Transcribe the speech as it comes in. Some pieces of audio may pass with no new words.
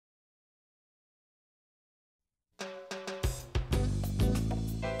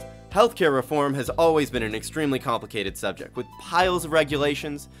Healthcare reform has always been an extremely complicated subject, with piles of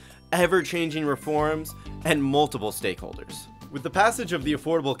regulations, ever-changing reforms, and multiple stakeholders. With the passage of the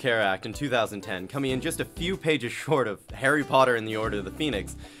Affordable Care Act in 2010 coming in just a few pages short of Harry Potter and the Order of the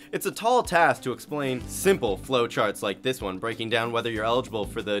Phoenix, it's a tall task to explain simple flowcharts like this one breaking down whether you're eligible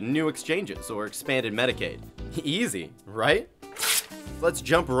for the new exchanges or expanded Medicaid. Easy, right? Let's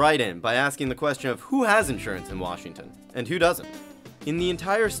jump right in by asking the question of who has insurance in Washington and who doesn't. In the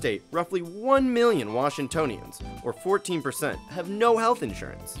entire state, roughly 1 million Washingtonians, or 14%, have no health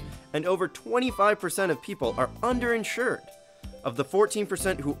insurance, and over 25% of people are underinsured. Of the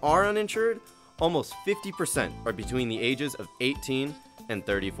 14% who are uninsured, almost 50% are between the ages of 18 and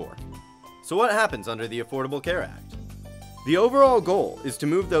 34. So what happens under the Affordable Care Act? The overall goal is to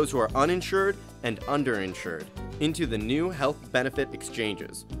move those who are uninsured and underinsured into the new health benefit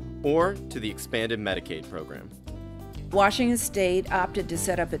exchanges, or to the expanded Medicaid program. Washington State opted to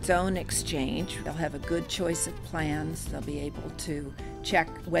set up its own exchange. They'll have a good choice of plans. They'll be able to check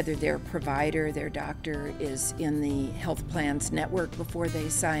whether their provider, their doctor, is in the health plans network before they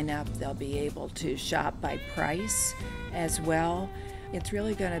sign up. They'll be able to shop by price as well. It's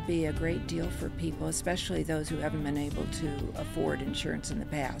really going to be a great deal for people, especially those who haven't been able to afford insurance in the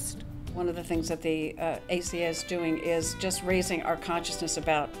past. One of the things that the ACA is doing is just raising our consciousness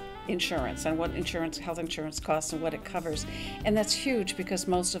about insurance and what health insurance costs and what it covers. And that's huge because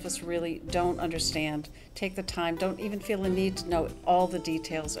most of us really don't understand, take the time, don't even feel a need to know all the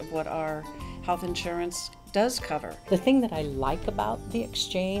details of what our health insurance does cover. The thing that I like about the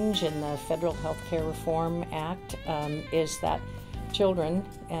exchange and the Federal Health Care Reform Act is that children,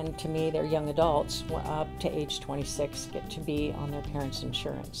 and to me they're young adults, up to age 26 get to be on their parents'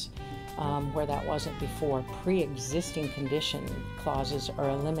 insurance. Where that wasn't before. Pre-existing condition clauses are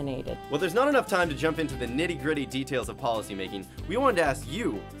eliminated. Well, there's not enough time to jump into the nitty-gritty details of policymaking. We wanted to ask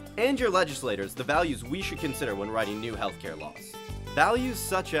you and your legislators the values we should consider when writing new healthcare laws. Values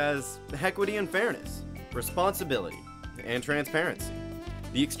such as equity and fairness, responsibility, and transparency.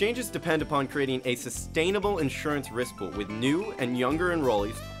 The exchanges depend upon creating a sustainable insurance risk pool with new and younger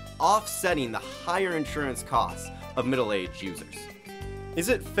enrollees offsetting the higher insurance costs of middle-aged users. Is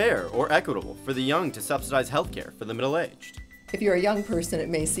it fair or equitable for the young to subsidize healthcare for the middle-aged? If you're a young person, it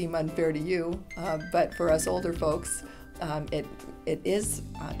may seem unfair to you, but for us older folks, it is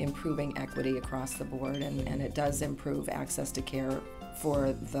improving equity across the board, and it does improve access to care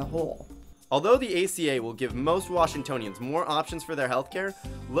for the whole. Although the ACA will give most Washingtonians more options for their healthcare,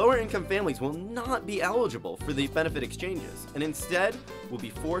 lower-income families will not be eligible for the benefit exchanges, and instead will be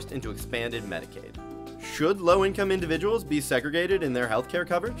forced into expanded Medicaid. Should low-income individuals be segregated in their healthcare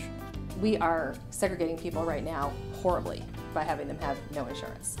coverage? We are segregating people right now horribly by having them have no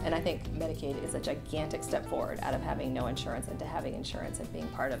insurance. And I think Medicaid is a gigantic step forward out of having no insurance into having insurance and being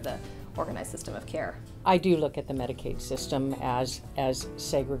part of the organized system of care. I do look at the Medicaid system as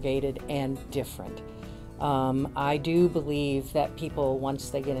segregated and different. I do believe that people, once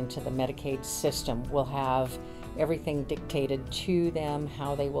they get into the Medicaid system, will have everything dictated to them,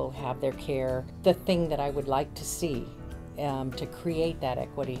 how they will have their care. The thing that I would like to see to create that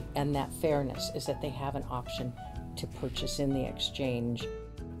equity and that fairness is that they have an option to purchase in the exchange.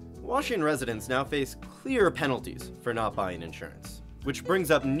 Washington residents now face clear penalties for not buying insurance, which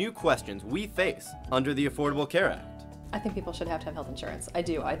brings up new questions we face under the Affordable Care Act. I think people should have to have health insurance. I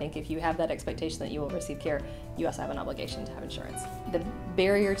do. I think if you have that expectation that you will receive care, you also have an obligation to have insurance. The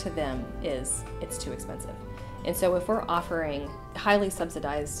barrier to them is it's too expensive. And so if we're offering highly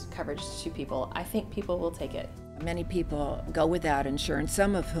subsidized coverage to people, I think people will take it. Many people go without insurance,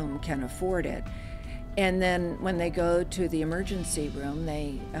 some of whom can afford it. And then when they go to the emergency room,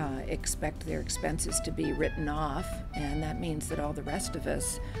 they expect their expenses to be written off, and that means that all the rest of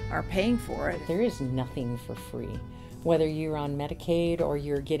us are paying for it. There is nothing for free. Whether you're on Medicaid or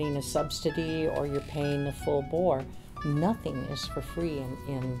you're getting a subsidy or you're paying the full bore, nothing is for free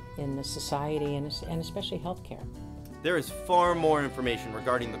in the society and especially healthcare. There is far more information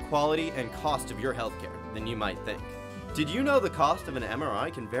regarding the quality and cost of your healthcare than you might think. Did you know the cost of an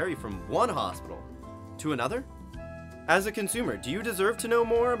MRI can vary from one hospital to another? As a consumer, do you deserve to know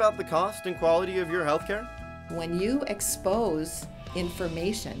more about the cost and quality of your healthcare? When you expose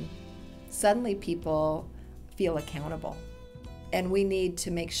information, suddenly people feel accountable. And we need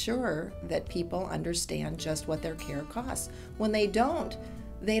to make sure that people understand just what their care costs. When they don't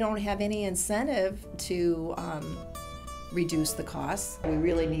have any incentive to reduce the costs. We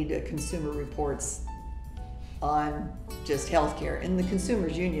really need consumer reports on just healthcare. And the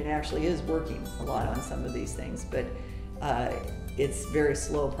Consumers Union actually is working a lot on some of these things, but it's a very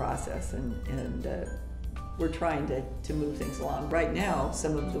slow process, and we're trying to move things along. Right now,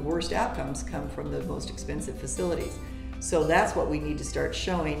 some of the worst outcomes come from the most expensive facilities. So that's what we need to start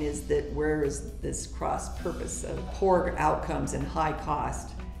showing, is that where is this cross purpose of poor outcomes and high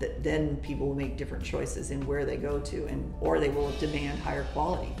cost, that then people will make different choices in where they go to, or they will demand higher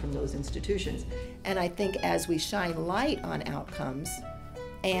quality from those institutions. And I think as we shine light on outcomes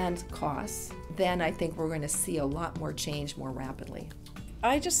and costs, then I think we're going to see a lot more change more rapidly.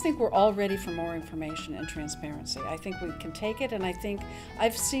 I just think we're all ready for more information and transparency. I think we can take it, and I think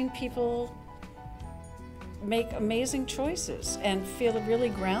I've seen people make amazing choices and feel really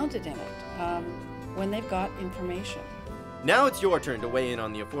grounded in it when they've got information. Now it's your turn to weigh in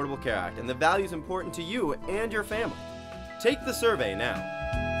on the Affordable Care Act and the values important to you and your family. Take the survey now.